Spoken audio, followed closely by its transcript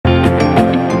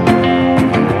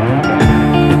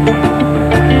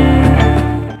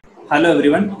Hello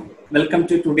everyone, welcome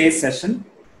to today's session.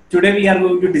 Today we are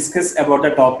going to discuss about the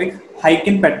topic hike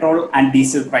in petrol and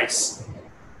diesel price.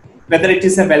 Whether it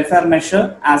is a welfare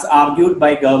measure as argued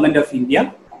by Government of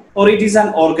India or it is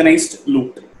an organized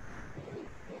loot.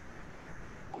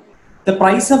 The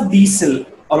price of diesel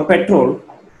or petrol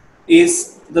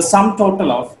is the sum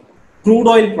total of crude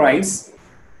oil price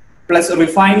plus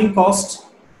refining cost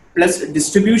plus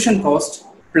distribution cost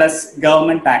plus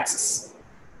government taxes.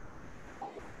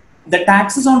 The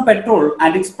taxes on petrol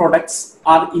and its products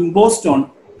are imposed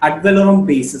on ad valorem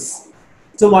basis.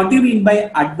 So what do you mean by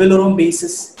ad valorem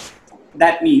basis?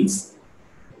 That means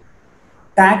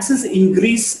taxes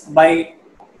increase by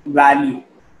value.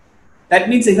 That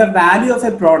means if the value of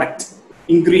a product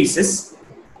increases,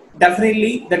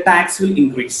 definitely the tax will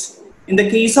increase. In the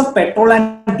case of petrol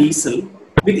and diesel,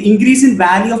 with increase in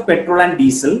value of petrol and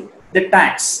diesel, the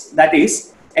tax, that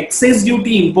is excise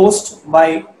duty imposed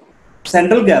by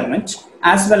central government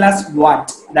as well as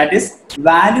VAT, that is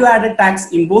value added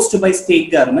tax imposed by state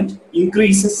government,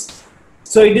 increases.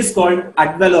 So it is called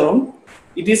ad valorem.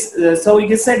 It is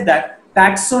it is said that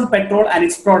taxes on petrol and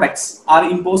its products are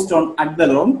imposed on ad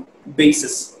valorem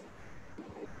basis.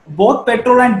 Both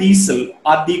petrol and diesel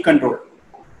are decontrolled.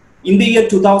 In the year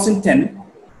 2010,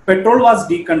 petrol was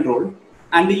decontrolled,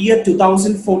 and the year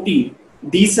 2014,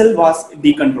 diesel was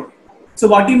decontrolled. So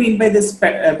what do you mean by this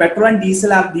petrol and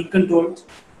diesel are decontrolled?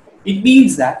 It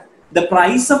means that the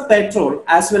price of petrol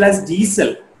as well as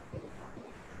diesel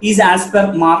is as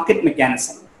per market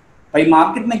mechanism. By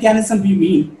market mechanism, we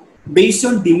mean based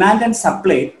on demand and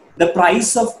supply, the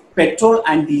price of petrol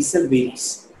and diesel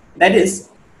varies. That is,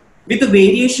 with the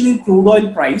variation in crude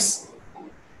oil price,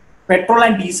 petrol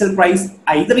and diesel price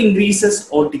either increases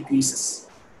or decreases.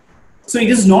 So it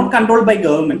is not controlled by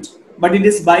government, but it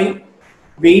is by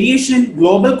variation in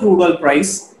global crude oil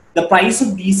price, the price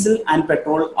of diesel and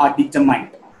petrol are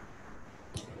determined.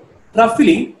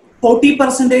 Roughly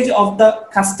 40% of the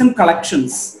custom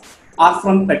collections are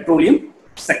from petroleum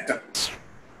sector.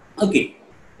 Okay,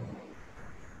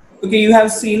 you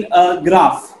have seen a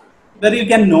graph where you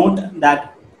can note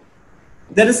that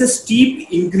there is a steep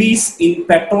increase in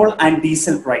petrol and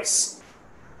diesel price.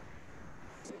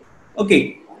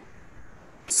 Okay,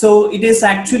 so it is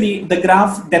actually, the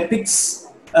graph depicts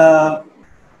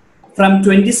from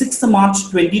 26th March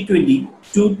 2020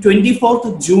 to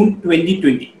 24th June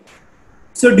 2020.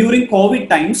 So during COVID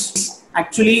times,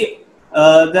 actually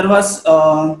there was,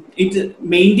 it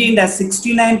maintained as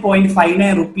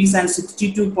 69.59 rupees and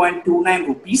 62.29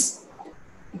 rupees.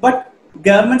 But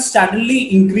government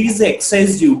suddenly increased the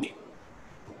excise duty.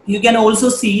 You can also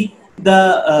see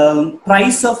the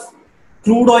price of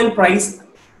crude oil price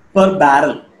per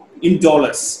barrel in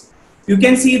dollars. You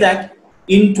can see that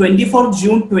in 24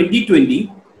 June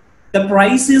 2020, the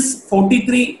price is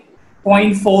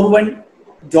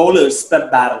 $43.41 per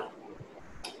barrel.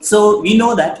 So we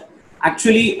know that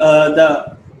actually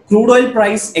the crude oil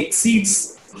price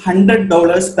exceeds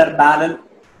 $100 per barrel.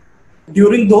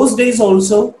 During those days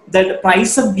also, the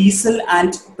price of diesel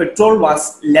and petrol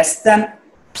was less than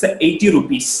 80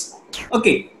 rupees.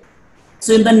 Okay,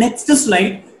 so in the next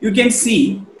slide, you can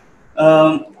see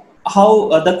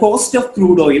how the cost of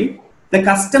crude oil, the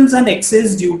customs and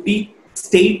excise duty,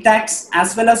 state tax,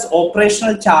 as well as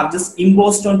operational charges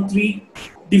imposed on 3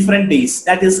 different days.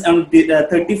 That is on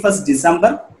 31st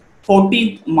December,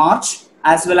 14th March,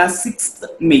 as well as 6th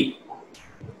May.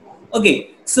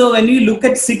 Okay, so when you look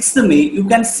at 6th May, you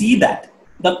can see that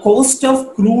the cost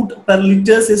of crude per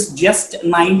liters is just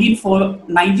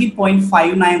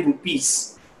 19.59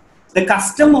 rupees. The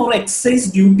custom or excise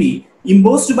duty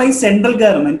imposed by central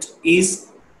government is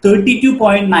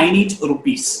 32.98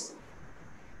 rupees.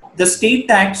 The state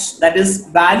tax, that is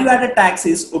value added tax,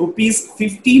 is rupees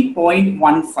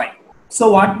 15.15.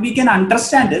 So what we can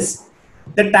understand is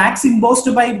the tax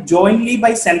imposed by jointly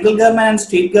by central government and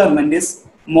state government is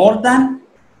more than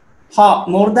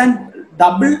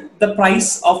double the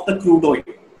price of the crude oil.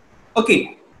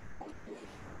 Okay.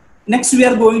 Next we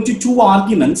are going to 2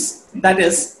 arguments. That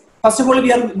is, first of all,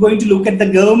 we are going to look at the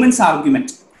government's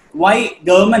argument. Why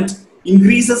government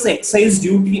increases excise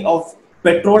duty of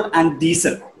petrol and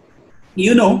diesel.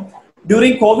 You know,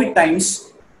 during COVID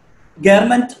times,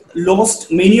 government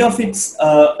lost many of its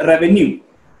revenue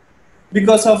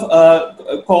because of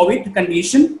COVID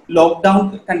condition,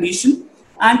 lockdown condition,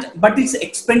 but its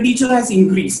expenditure has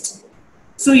increased.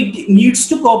 So it needs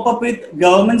to cope up with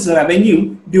government's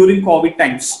revenue during COVID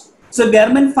times. So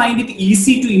government find it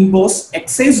easy to impose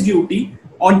excise duty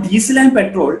on diesel and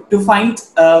petrol to find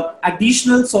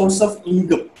additional source of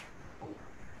income.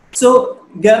 So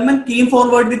government came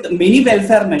forward with many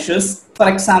welfare measures. For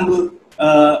example,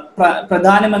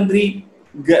 Pradhan Mantri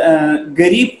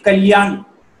Garib Kalyan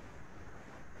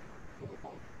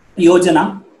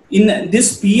Yojana, in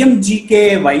this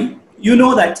PMGKAY, you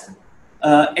know that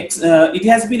it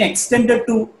has been extended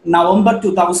to November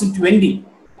 2020,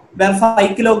 where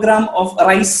 5 kilograms of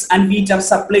rice and wheat are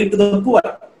supplied to the poor.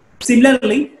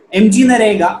 Similarly,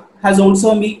 MGNREGA has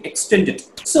also been extended.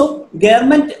 So,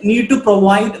 government need to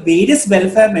provide various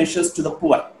welfare measures to the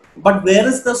poor. But where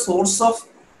is the source of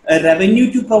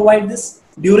revenue to provide this?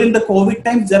 During the COVID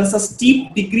times, there is a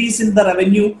steep decrease in the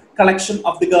revenue collection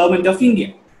of the government of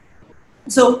India.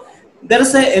 So, there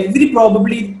is every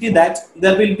probability that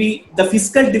there will be the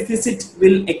fiscal deficit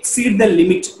will exceed the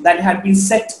limit that had been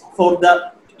set for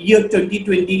the year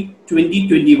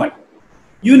 2020-2021.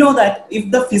 You know that if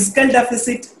the fiscal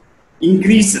deficit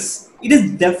increases, it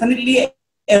is definitely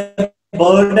a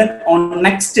burden on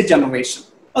next generation.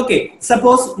 Okay,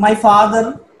 suppose my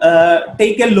father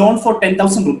take a loan for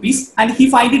 10,000 rupees and he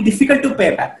find it difficult to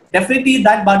pay back. Definitely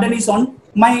that burden is on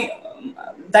my,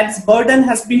 that burden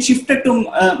has been shifted to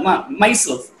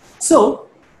myself. So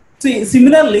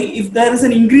similarly, if there is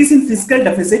an increase in fiscal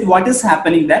deficit, what is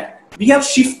happening that we are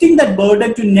shifting that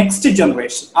burden to next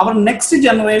generation. Our next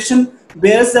generation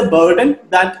bears the burden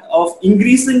that of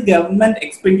increasing government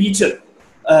expenditure.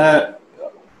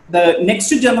 The next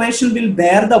generation will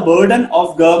bear the burden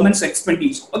of government's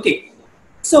expenditure. Okay,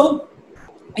 so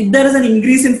if there is an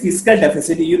increase in fiscal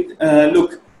deficit, you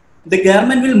look, the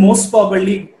government will most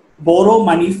probably borrow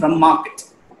money from market.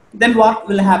 Then what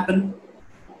will happen?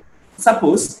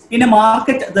 Suppose in a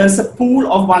market there is a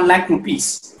pool of 1 lakh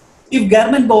rupees. If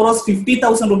government borrows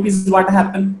 50,000 rupees, what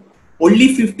happen?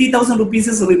 Only 50,000 rupees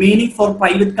is remaining for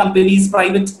private companies,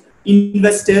 private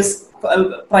investors,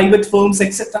 private firms,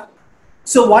 etc.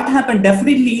 So what happened?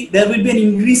 Definitely there will be an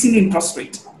increase in interest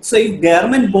rate. So if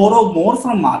government borrow more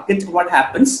from market, what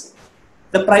happens?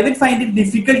 The private find it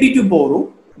difficulty to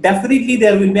borrow. Definitely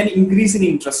there will be an increase in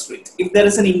interest rate. If there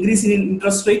is an increase in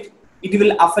interest rate, it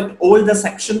will affect all the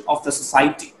section of the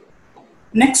society.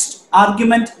 Next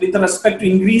argument with respect to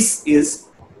increase is,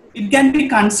 it can be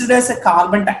considered as a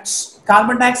carbon tax.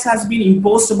 Carbon tax has been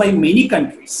imposed by many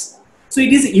countries. So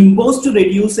it is imposed to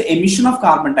reduce the emission of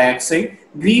carbon dioxide,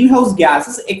 greenhouse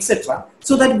gases, etc.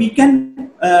 so that we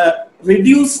can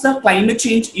reduce the climate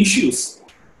change issues.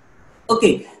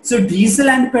 Okay, so diesel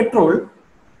and petrol,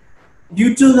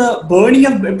 due to the burning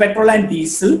of petrol and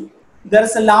diesel, there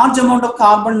is a large amount of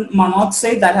carbon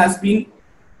monoxide that has been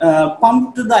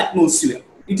pumped to the atmosphere.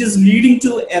 It is leading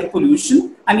to air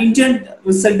pollution and in turn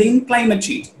resulting in climate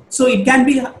change. So it can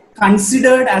be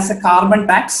considered as a carbon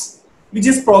tax, which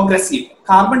is progressive.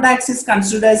 Carbon tax is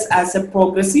considered as a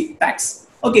progressive tax.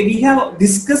 Okay, we have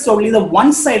discussed only the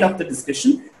one side of the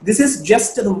discussion. This is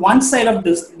just the one side of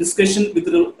this discussion with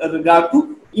regard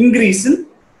to increase in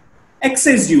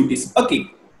excise duties. Okay,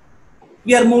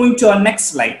 we are moving to our next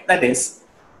slide. That is,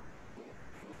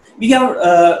 we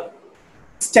have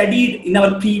studied in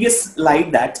our previous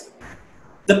slide that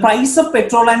the price of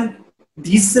petrol and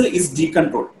diesel is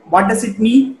decontrolled. What does it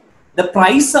mean? The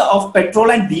price of petrol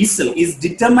and diesel is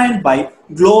determined by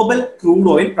global crude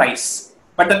oil price.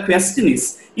 But the question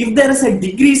is, if there is a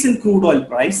decrease in crude oil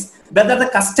price, whether the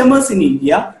customers in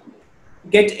India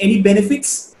get any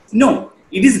benefits? No,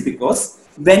 it is because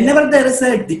whenever there is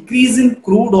a decrease in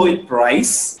crude oil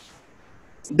price,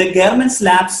 the government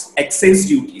slabs excise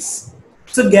duties.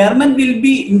 So government will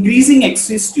be increasing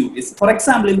excise duties. For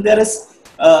example, if there is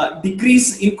a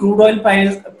decrease in crude oil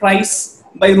price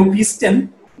by rupees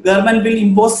 10, government will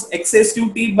impose excise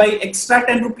duty by extra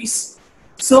 10 rupees.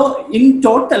 So in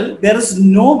total, there is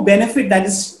no benefit that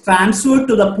is transferred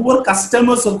to the poor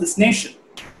customers of this nation.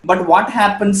 But what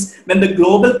happens when the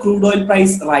global crude oil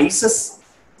price rises?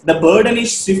 The burden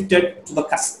is shifted to the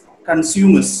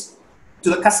consumers, to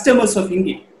the customers of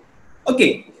India.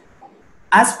 Okay,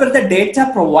 as per the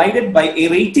data provided by a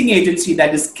rating agency,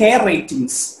 that is CARE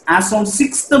Ratings, as on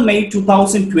 6th May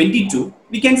 2022,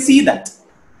 we can see that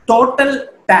total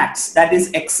tax, that is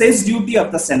excise duty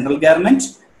of the central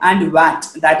government, and VAT,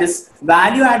 that is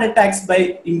value added tax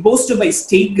imposed by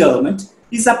state government,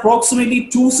 is approximately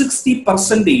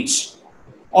 260%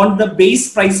 on the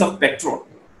base price of petrol.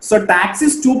 So tax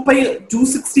is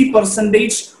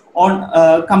 260%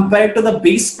 on compared to the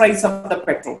base price of the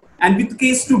petrol. And with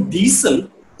case to diesel,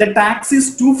 the tax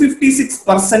is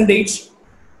 256%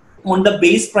 on the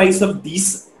base price of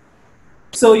diesel.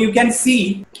 So you can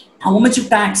see how much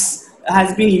tax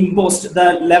has been imposed,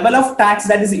 the level of tax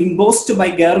that is imposed by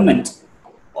government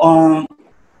on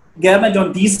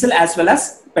diesel as well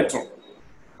as petrol.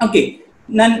 Okay,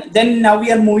 then now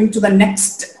we are moving to the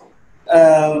next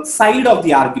side of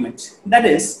the argument. That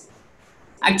is,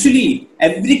 Actually,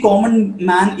 every common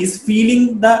man is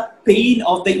feeling the pain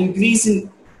of the increase in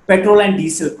petrol and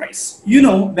diesel price. You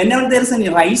know, whenever there is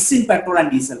a rise in petrol and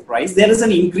diesel price, there is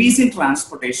an increase in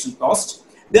transportation cost.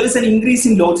 There is an increase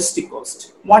in logistic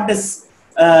cost. What does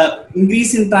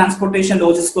increase in transportation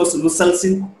logistic cost results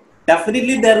in?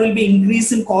 Definitely, there will be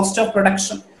increase in cost of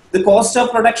production. The cost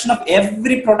of production of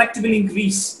every product will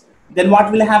increase. Then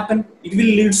what will happen? It will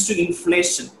lead to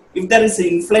inflation. If there is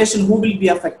inflation, who will be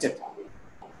affected?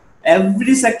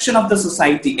 Every section of the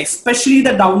society, especially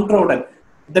the downtrodden,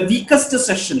 the weakest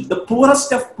section, the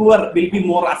poorest of poor will be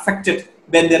more affected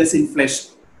when there is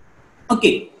inflation.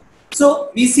 Okay, so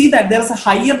we see that there is a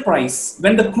higher price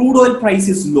when the crude oil price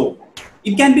is low.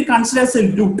 It can be considered as a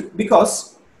loot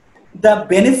because the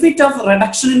benefit of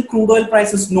reduction in crude oil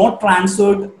price is not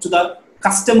transferred to the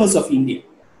customers of India.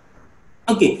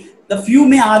 Okay, the few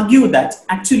may argue that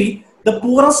actually the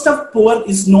poorest of poor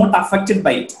is not affected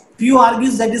by it. Few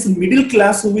argues that is middle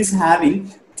class who is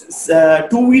having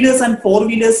two-wheelers and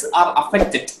four-wheelers are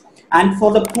affected, and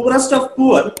for the poorest of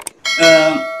poor,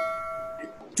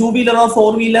 two-wheeler or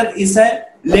four-wheeler is a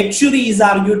luxury is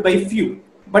argued by few.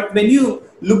 But when you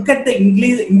look at the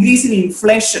increase in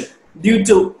inflation due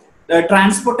to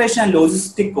transportation and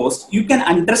logistic cost, you can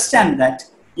understand that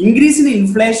increase in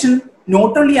inflation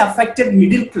not only affected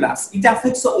middle class, it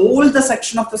affects all the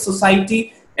section of the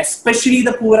society, especially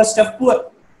the poorest of poor.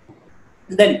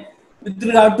 Then, with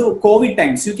regard to COVID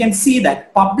times, you can see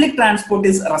that public transport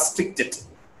is restricted.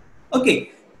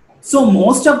 Okay, so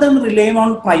most of them rely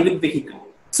on private vehicle.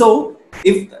 So,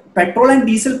 if petrol and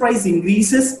diesel price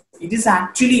increases, it is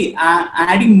actually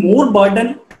adding more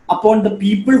burden upon the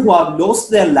people who have lost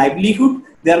their livelihood,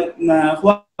 who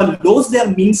have lost their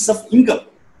means of income.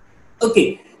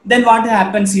 Okay, then what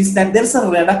happens is that there is a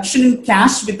reduction in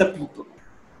cash with the people.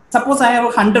 Suppose I have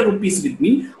 100 rupees with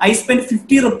me, I spend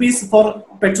 50 rupees for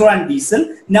petrol and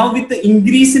diesel. Now with the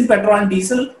increase in petrol and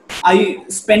diesel, I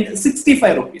spend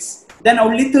 65 rupees. Then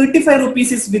only 35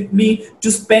 rupees is with me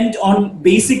to spend on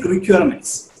basic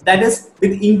requirements. That is,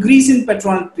 with increase in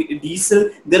petrol and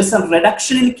diesel, there is a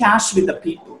reduction in cash with the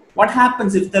people. What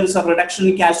happens if there is a reduction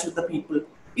in cash with the people?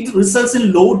 It results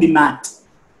in low demand.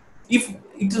 If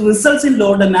it results in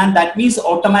low demand, that means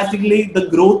automatically the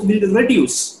growth will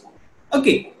reduce.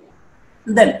 Okay.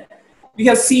 Then we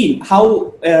have seen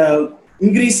how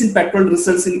increase in petrol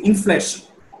results in inflation.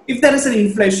 If there is an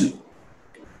inflation,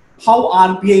 how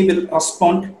RBI will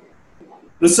respond?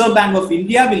 Reserve Bank of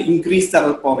India will increase the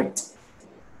repo rate.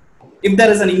 If there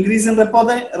is an increase in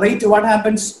repo rate, what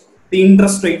happens? The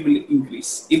interest rate will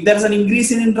increase. If there is an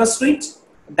increase in interest rate,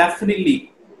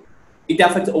 definitely it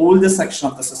affects all the section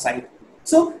of the society.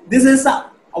 So this is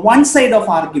one side of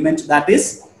argument, that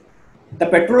is, the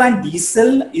petrol and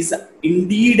diesel is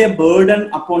indeed a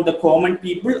burden upon the common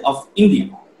people of India.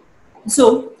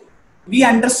 So we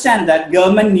understand that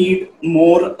government need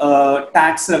more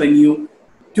tax revenue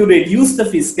to reduce the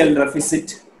fiscal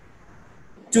deficit,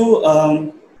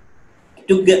 to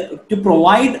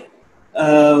provide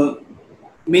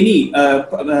many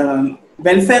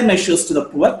welfare measures to the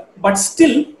poor. But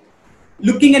still,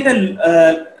 looking at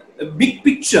a big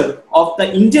picture of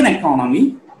the Indian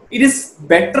economy, it is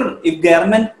better if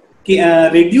government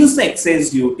reduce the excise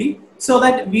duty so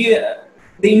that the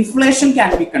inflation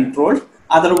can be controlled.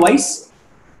 Otherwise,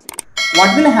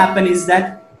 what will happen is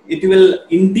that it will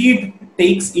indeed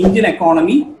takes Indian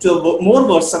economy to a more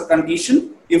worse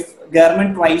condition if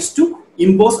government tries to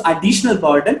impose additional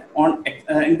burden on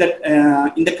in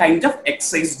the kind of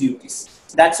excise duties.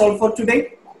 That's all for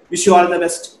today. Wish you all the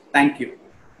best. Thank you.